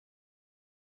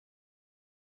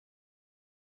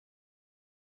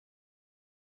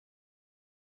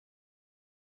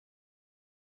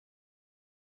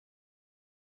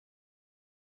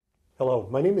Hello,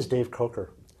 my name is Dave Coker.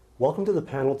 Welcome to the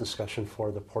panel discussion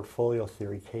for the portfolio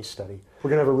theory case study. We're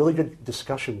going to have a really good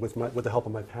discussion with the help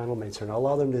of my panel mates here, and I'll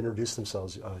allow them to introduce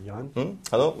themselves. Jan?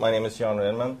 Hello, my name is Jan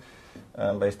Redman.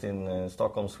 I'm based in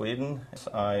Stockholm, Sweden.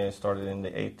 I started in the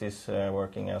 80s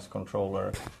working as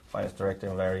controller, finance director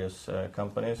in various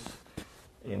companies.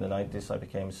 In the 90s I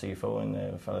became CFO in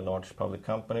a fairly large public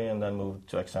company and then moved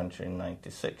to Accenture in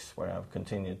 96, where I've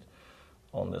continued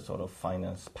on the sort of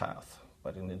finance path,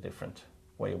 but in a different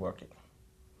way of working.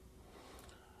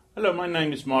 Hello, my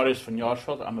name is Marius van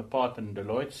Jaarsveld. I'm a partner in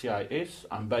Deloitte CIS.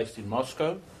 I'm based in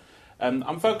Moscow.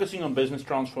 I'm focusing on business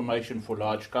transformation for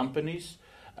large companies,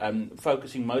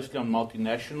 focusing mostly on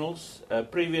multinationals.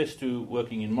 Previous to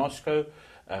working in Moscow,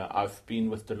 I've been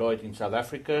with Deloitte in South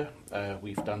Africa.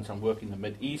 We've done some work in the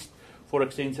Mid East for an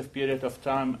extensive period of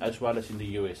time, as well as in the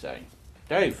USA.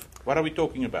 Dave, what are we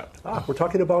talking about? We're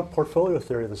talking about portfolio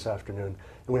theory this afternoon,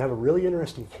 and we have a really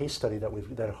interesting case study that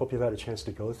I hope you've had a chance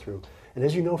to go through. And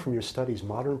as you know from your studies,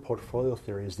 modern portfolio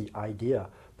theory is the idea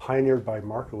pioneered by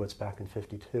Markowitz back in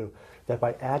 '52 that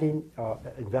by adding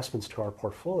investments to our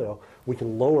portfolio, we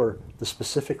can lower the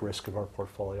specific risk of our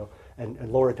portfolio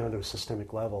and lower it down to a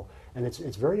systemic level. And it's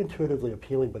very intuitively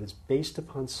appealing, but it's based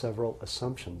upon several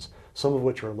assumptions, some of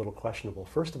which are a little questionable.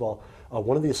 First of all,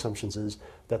 one of the assumptions is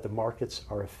that the markets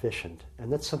are efficient,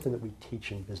 and that's something that we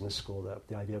teach in business school,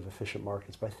 the idea of efficient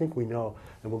markets. But I think we know,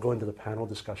 and we'll go into the panel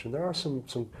discussion, there are some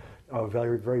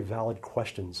very, very valid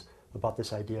questions about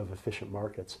this idea of efficient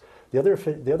markets. The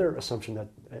other assumption that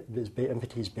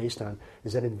MPT is based on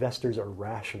is that investors are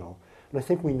rational. And I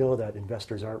think we know that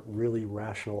investors aren't really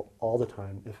rational all the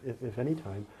time, if any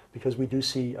time, because we do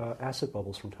see asset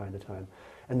bubbles from time to time.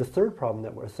 And the third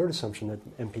assumption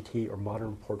that MPT, or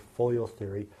modern portfolio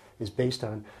theory, is based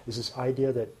on is this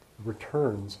idea that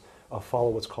returns follow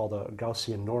what's called a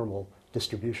Gaussian normal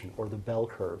distribution, or the bell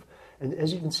curve. And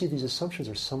as you can see, these assumptions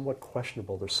are somewhat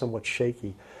questionable. They're somewhat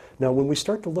shaky. Now, when we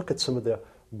start to look at some of the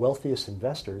wealthiest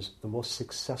investors, the most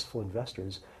successful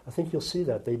investors, I think you'll see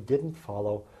that they didn't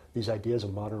follow these ideas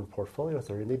of modern portfolio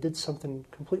theory, and they did something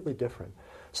completely different.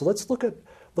 So let's look at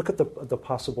the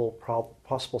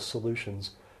possible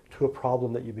solutions to a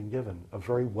problem that you've been given, a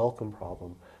very welcome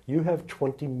problem. You have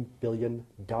 $20 billion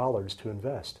to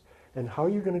invest, and how are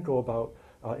you going to go about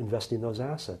investing those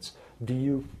assets? Do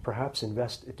you perhaps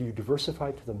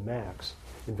diversify to the max,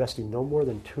 investing no more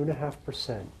than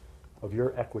 2.5% of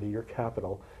your equity, your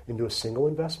capital, into a single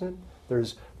investment?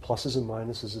 There's pluses and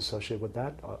minuses associated with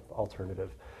that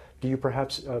alternative. Do you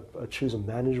perhaps choose a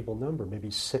manageable number, maybe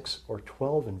 6 or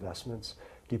 12 investments?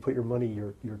 Do you put your money,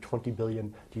 your $20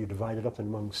 billion, do you divide it up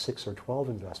among 6 or 12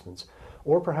 investments?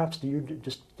 Or perhaps do you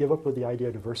just give up with the idea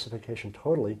of diversification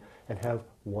totally and have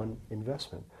one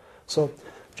investment? So,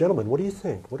 gentlemen, what do you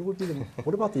think?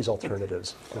 What about these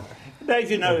alternatives?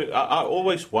 Dave, I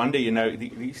always wonder,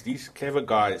 these clever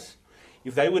guys,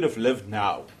 if they would have lived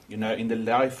now, in the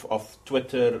life of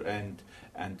Twitter and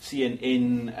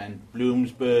CNN and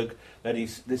Bloomberg, that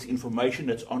is this information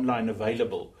that's online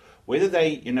available, whether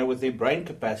they, with their brain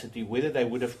capacity, whether they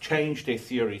would have changed their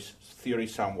theory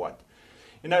somewhat.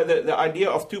 The idea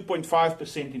of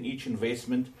 2.5% in each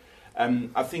investment,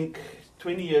 I think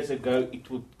 20 years ago it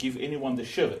would give anyone the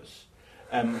shivers.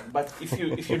 But if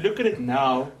you look at it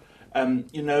now,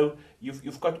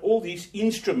 you've got all these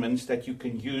instruments that you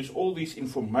can use, all this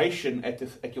information at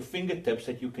your fingertips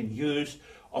that you can use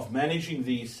of managing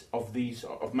these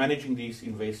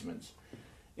investments.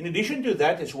 In addition to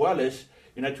that, as well as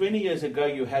 20 years ago,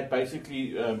 you had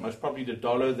basically most probably the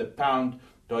dollar, the pound,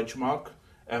 Deutschmark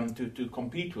to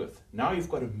compete with. Now you've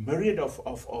got a myriad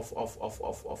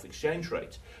of exchange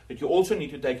rates that you also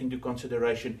need to take into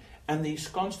consideration, and there's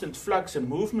constant flux and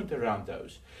movement around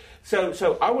those.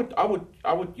 So I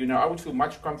would feel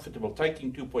much comfortable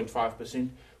taking 2.5%,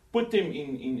 put them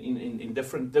in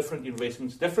different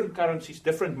investments, different currencies,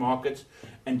 different markets,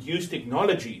 and use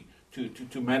technology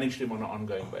to manage them on an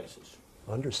ongoing basis.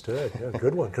 Understood. Yeah,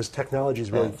 good one. Because technology is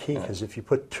really key. Because if you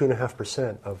put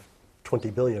 2.5% of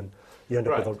 20 billion, you end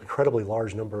up with an incredibly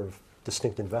large number of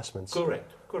distinct investments.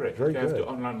 Correct. Very you good. have to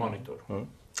online monitor.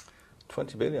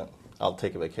 20 billion. I'll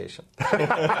take a vacation. Of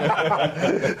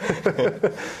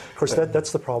course,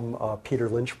 that's the problem Peter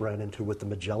Lynch ran into with the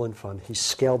Magellan Fund. He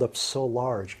scaled up so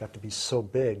large, got to be so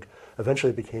big,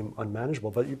 eventually it became unmanageable.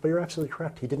 But you're absolutely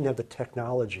correct. He didn't have the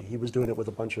technology. He was doing it with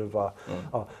a bunch of,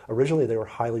 originally they were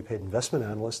highly paid investment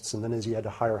analysts, and then as he had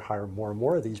to hire more and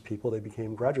more of these people, they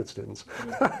became graduate students,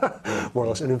 more or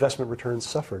less, and investment returns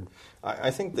suffered.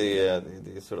 I think the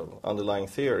sort of underlying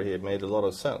theory here made a lot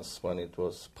of sense when it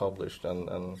was published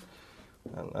and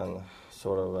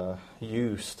sort of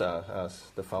used as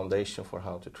the foundation for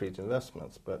how to treat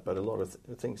investments. But a lot of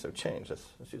things have changed, as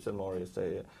you said, Marius.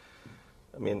 I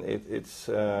mean,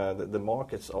 the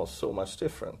markets are so much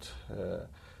different.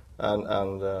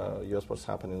 And just what's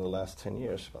happened in the last 10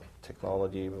 years,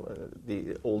 technology,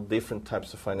 all different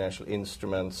types of financial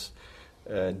instruments,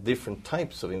 different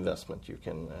types of investment you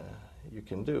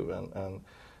can do, and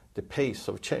the pace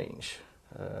of change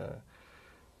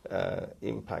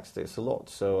impacts this a lot.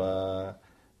 So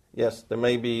yes, there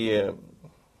may be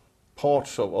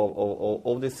parts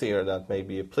of the theory that may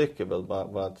be applicable,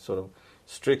 but sort of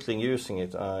strictly using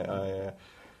it, I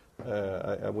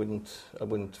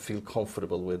wouldn't feel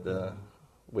comfortable with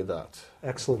that.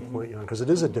 Excellent point, Jan, because it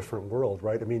is a different world,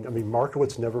 right? I mean,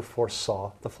 Markowitz never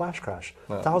foresaw the flash crash.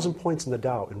 1,000 points in the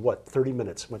Dow in 30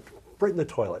 minutes, went right in the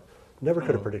toilet. Never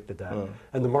could have predicted that.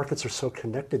 And the markets are so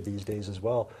connected these days as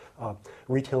well.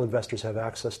 Retail investors have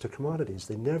access to commodities.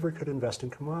 They never could invest in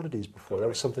commodities before. That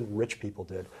was something rich people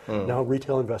did. Now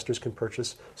retail investors can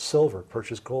purchase silver,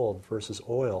 purchase gold versus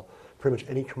oil, pretty much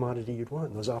any commodity you'd want.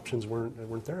 And those options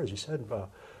weren't there, as you said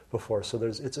before. So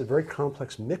it's a very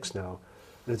complex mix now.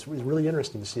 And it's really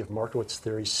interesting to see if Markowitz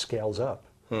theory scales up.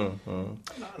 And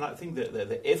I think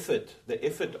the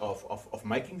effort of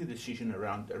making the decision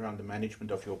around the management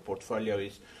of your portfolio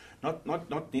is not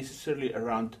necessarily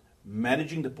around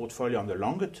managing the portfolio on the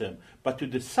longer term, but to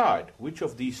decide which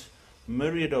of these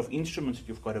myriad of instruments that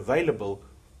you've got available,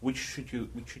 which should you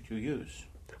use.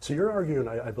 So you're arguing,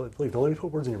 I believe, don't let me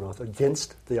put words in your mouth,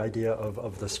 against the idea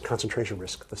of this concentration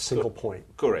risk, the single point.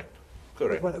 Correct.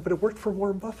 But it worked for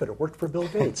Warren Buffett. It worked for Bill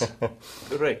Gates.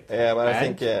 Correct. Yeah, but I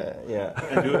think, yeah.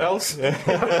 And who else?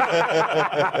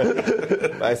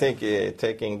 I think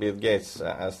taking Bill Gates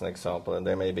as an example, and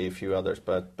there may be a few others,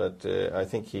 but I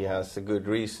think he has a good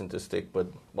reason to stick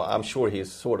with. Well, I'm sure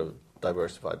he's sort of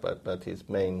diversified, but his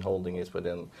main holding is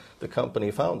within the company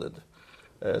he founded.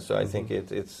 So I think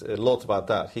it's a lot about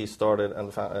that. He started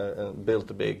and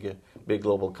built a big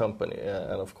global company,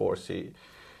 and of course he'd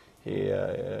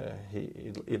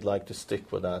like to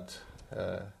stick with that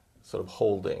sort of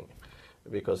holding,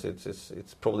 because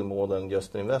it's probably more than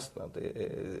just an investment.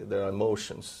 There are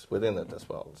emotions within it as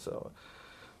well. So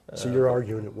you're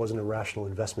arguing it wasn't a rational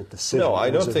investment decision? No,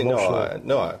 I don't think.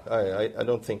 I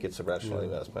don't think it's a rational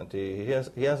investment.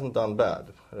 He hasn't done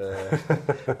bad,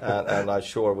 and I'm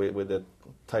sure with the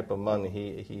type of money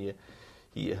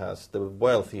he has, the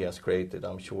wealth he has created,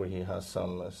 I'm sure he has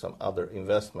some other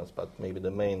investments, but maybe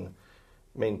the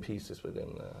main pieces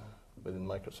within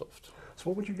Microsoft. So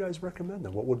what would you guys recommend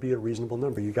then? What would be a reasonable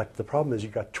number? The problem is you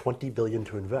got $20 billion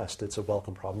to invest. It's a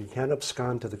welcome problem. You can't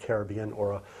abscond to the Caribbean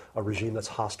or a regime that's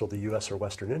hostile to U.S. or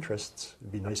Western interests.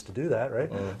 It'd be nice to do that,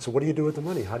 right? So what do you do with the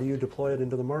money? How do you deploy it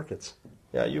into the markets?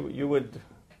 Yeah, you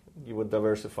would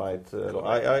diversify it.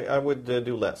 I would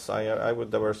do less. I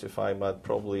would diversify, but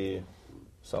probably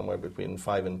somewhere between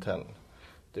 5 and 10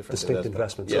 different distinct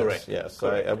investments. Yes, Correct. yes.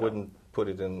 Correct. I wouldn't put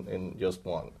it in just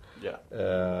one.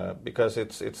 Yeah. Because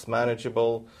it's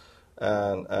manageable,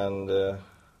 and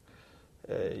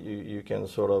you can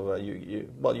sort of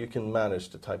you can manage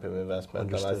the type of investment.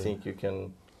 Understood. And I think you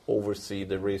can oversee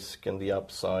the risk and the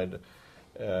upside.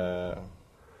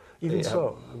 Even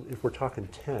so, if we're talking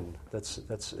 10, it's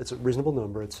a reasonable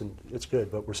number. It's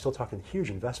good, but we're still talking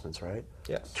huge investments, right?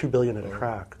 Yes. $2 billion at a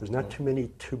crack. There's not too many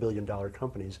 $2 billion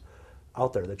companies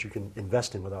out there that you can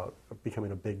invest in without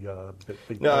becoming a big.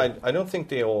 No, I don't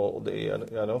think I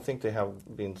don't think they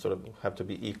have been have to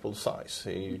be equal size.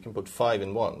 You can put 5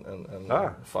 in one and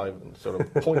 5 sort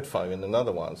of 0.5 in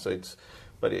another one. So it's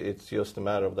just a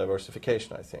matter of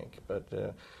diversification, I think.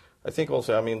 But I think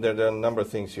also, I mean, there are a number of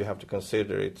things you have to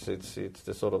consider. It's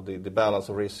the sort of the balance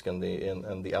of risk and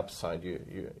the upside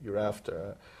you're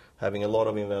after. Having a lot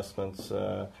of investments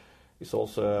is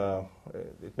also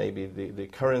it may be the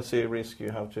currency risk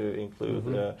you have to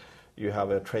include. You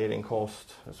have a trading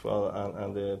cost as well,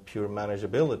 and the pure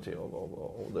manageability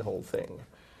of the whole thing.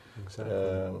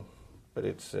 Exactly. But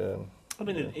it's. I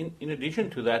mean, in addition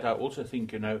to that, I also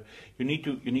think you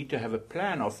need to have a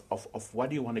plan of what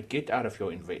do you want to get out of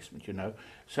your investment.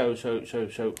 So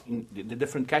in the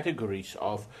different categories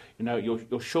of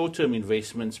your short-term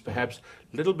investments, perhaps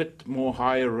a little bit more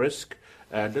higher risk,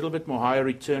 a little bit more higher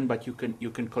return, but you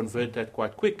can convert that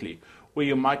quite quickly. Where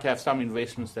you might have some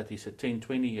investments that is a 10,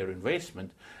 20-year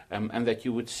investment, and that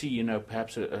you would see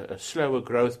perhaps a slower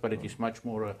growth, but it is much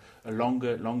more a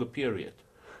longer period.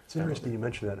 It's interesting you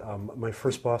mentioned that. My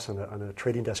first boss on a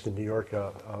trading desk in New York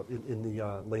in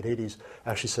the late 80s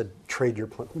actually said,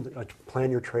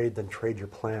 plan your trade, then trade your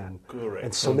plan. Correct.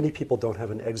 And so many people don't have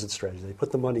an exit strategy. They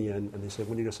put the money in and they say,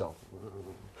 when are you going to sell?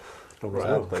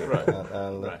 Exactly. Right.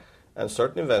 And Right. and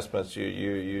certain investments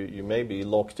you may be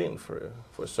locked in for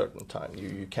a certain time.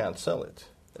 You can't sell it.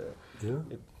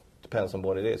 It depends on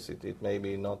what it is. It may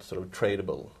be not sort of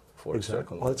tradable for a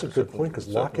certain. Well, that's a good point, because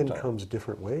lock-in comes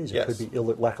different ways. It Yes. could be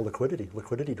lack of liquidity.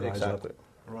 Liquidity dries up. Exactly.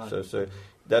 Right. So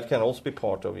that can also be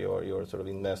part of your sort of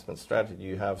investment strategy.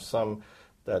 You have some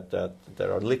that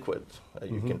are liquid.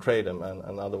 You can trade them,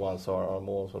 and other ones are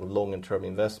more sort of long-term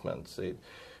investments. It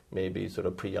may be sort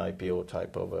of pre-IPO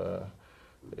type of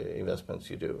investments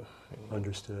you do.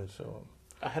 Understood. So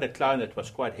I had a client that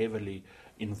was quite heavily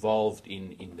involved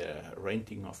in the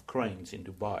renting of cranes in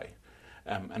Dubai.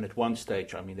 And at one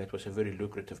stage, I mean, that was a very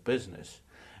lucrative business.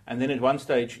 And then at one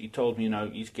stage, he told me,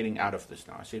 he's getting out of this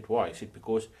now. I said, why? He said,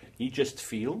 because he just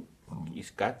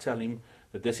his gut tell him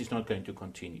that this is not going to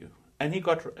continue. And he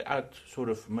got out sort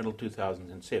of middle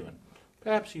 2007.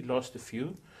 Perhaps he lost a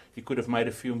few. He could have made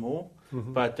a few more.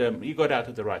 But he got out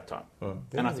at the right time.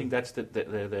 And I think that's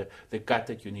the gut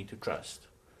that you need to trust.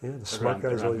 Yeah, the smart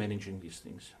guys around managing these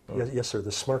things. Yes, sir.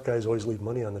 The smart guys always leave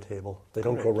money on the table. They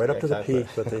don't go right up to the peak,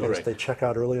 but they check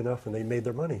out early enough, and they made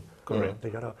their money. Correct.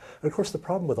 They got out. And of course, the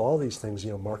problem with all these things,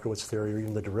 Markowitz theory, or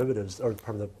even the derivatives, or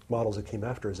part of the models that came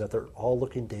after, is that they're all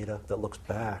looking data that looks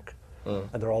back,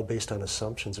 and they're all based on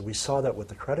assumptions. And we saw that with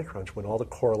the credit crunch, when all the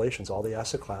correlations, all the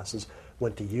asset classes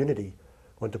went to unity,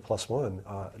 went to +1.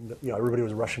 Everybody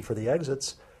was rushing for the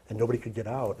exits, and nobody could get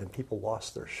out, and people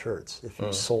lost their shirts. If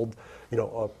you sold,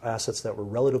 assets that were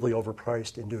relatively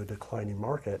overpriced into a declining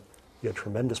market, you had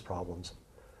tremendous problems.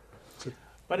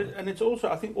 And it's also,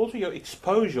 I think, also your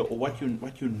exposure or what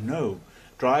you know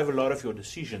drive a lot of your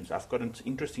decisions. I've got an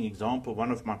interesting example.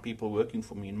 One of my people working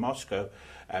for me in Moscow,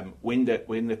 when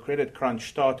the credit crunch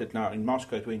started, now in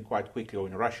Moscow it went quite quickly, or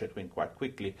in Russia it went quite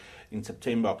quickly, in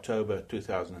September, October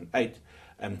 2008,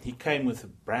 he came with a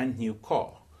brand new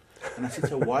car. And I said,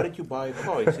 so why did you buy a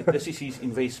car? He said, this is his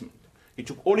investment. He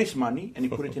took all his money and he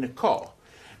put it in a car.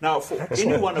 Now, for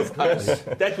any one of us,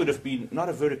 that would have been not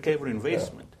a very clever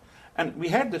investment. And we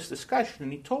had this discussion,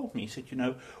 and he told me, he said,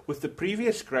 with the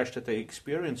previous crash that they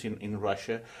experienced in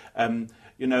Russia,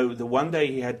 the one day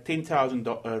he had 10,000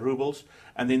 rubles,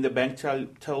 and then the bank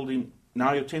told him,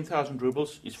 now your 10,000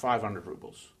 rubles is 500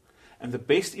 rubles. And the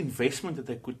best investment that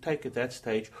they could take at that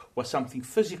stage was something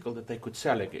physical that they could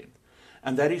sell again.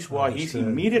 And that is why his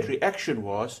immediate reaction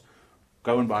was,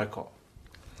 go and buy a car.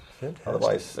 Fantastic.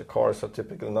 otherwise, the cars are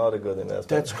typically not a good investment.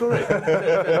 That's correct.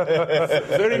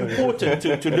 Very important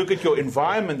to look at your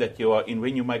environment that you are in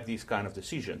when you make these kind of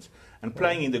decisions. And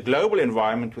playing in the global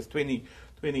environment with $20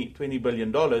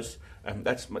 billion,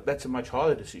 that's a much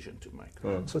harder decision to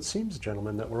make. So it seems,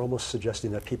 gentlemen, that we're almost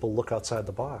suggesting that people look outside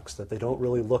the box, that they don't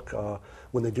really look,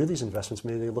 when they do these investments,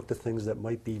 maybe they look to things that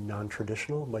might be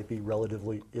non-traditional, might be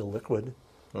relatively illiquid,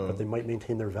 but they might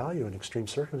maintain their value in extreme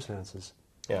circumstances.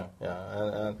 Yeah.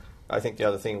 And I think the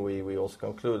other thing we also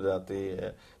conclude that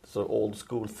the sort of old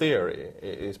school theory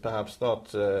is perhaps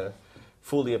not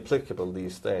fully applicable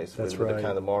these days. That's with right. the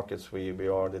kind of markets we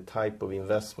are, the type of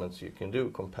investments you can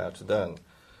do compared to then,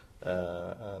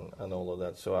 and all of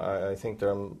that. So I think there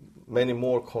are many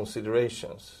more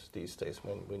considerations these days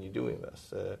when you do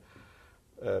invest.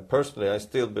 Personally, I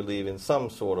still believe in some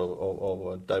sort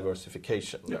of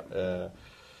diversification. Yeah.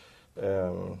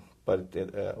 But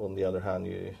on the other hand,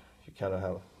 you kind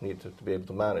of need to be able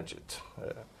to manage it.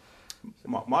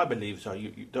 My beliefs are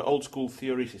the old school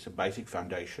theories is a basic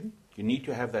foundation. You need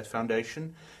to have that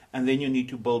foundation, and then you need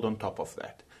to build on top of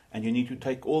that. And you need to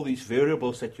take all these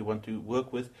variables that you want to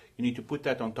work with, you need to put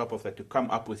that on top of that to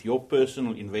come up with your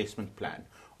personal investment plan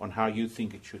on how you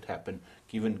think it should happen,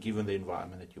 given the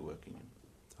environment that you're working in.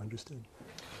 Understood.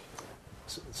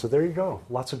 So there you go.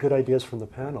 Lots of good ideas from the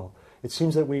panel. It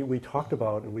seems that we talked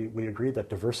about and we agreed that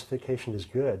diversification is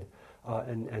good,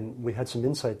 and we had some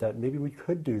insight that maybe we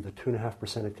could do the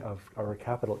 2.5% of our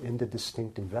capital into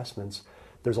distinct investments.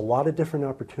 There's a lot of different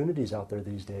opportunities out there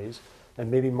these days, and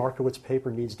maybe Markowitz's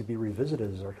paper needs to be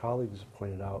revisited, as our colleagues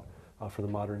pointed out, for the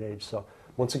modern age. So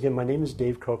once again, my name is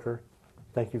Dave Coker.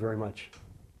 Thank you very much.